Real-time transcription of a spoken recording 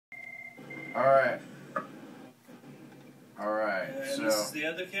All right. All right. And So this is the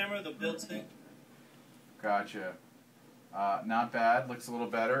other camera, the built-in. gotcha. Not bad. Looks a little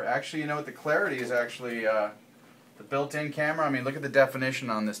better. Actually, you know what? The clarity is actually the built-in camera. I mean, look at the definition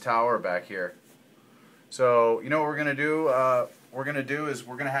on this tower back here. So you know what we're gonna do? We're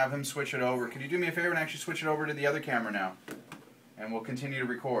gonna have him switch it over. Could you do me a favor and actually switch it over to the other camera now? And we'll continue to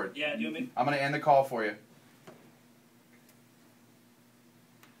record. Yeah, do you want me? I'm gonna end the call for you.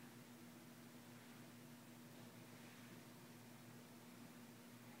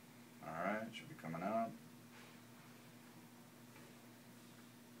 All right, should be coming up.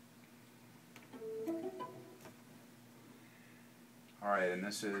 All right, and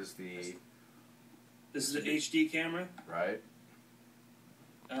this is the This is an HD camera, right.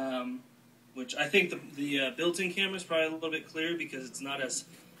 which I think the built-in camera is probably a little bit clearer because it's not as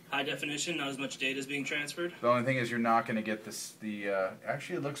high definition, not as much data is being transferred. The only thing is you're not going to get this.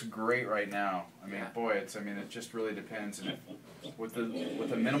 Actually, it looks great right now. I mean, boy, it's. I mean, it just really depends. And with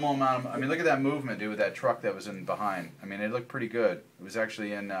the minimal amount of. I mean, look at that movement, dude, with that truck that was in behind. I mean, it looked pretty good. It was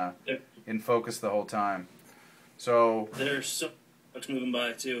actually in focus the whole time. So There's so much moving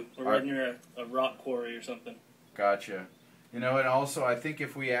by too. We're right near a rock quarry or something. Gotcha. You know, and also I think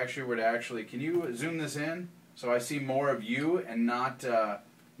if we actually were to can you zoom this in so I see more of you and not the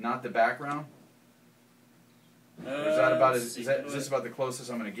background? Or is that about is this about the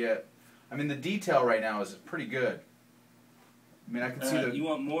closest I'm going to get? I mean, the detail right now is pretty good. I mean, I can see the. You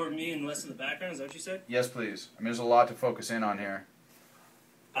want more of me and less of the background? Is that what you said? Yes, please. I mean, there's a lot to focus in on here.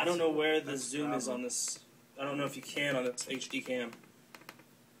 I don't know where the zoom is on this. I don't know if you can on this HD cam.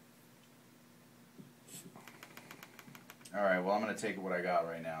 All right. Well, I'm going to take what I got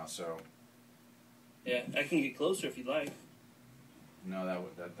right now. So. Yeah, I can get closer if you'd like. No,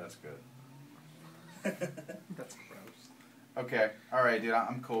 that's good. That's gross. Okay. All right, dude.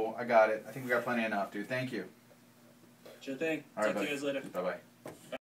 I'm cool. I got it. I think we got plenty enough, dude. Thank you. Sure thing. All right, Talk to you guys later. Bye bye.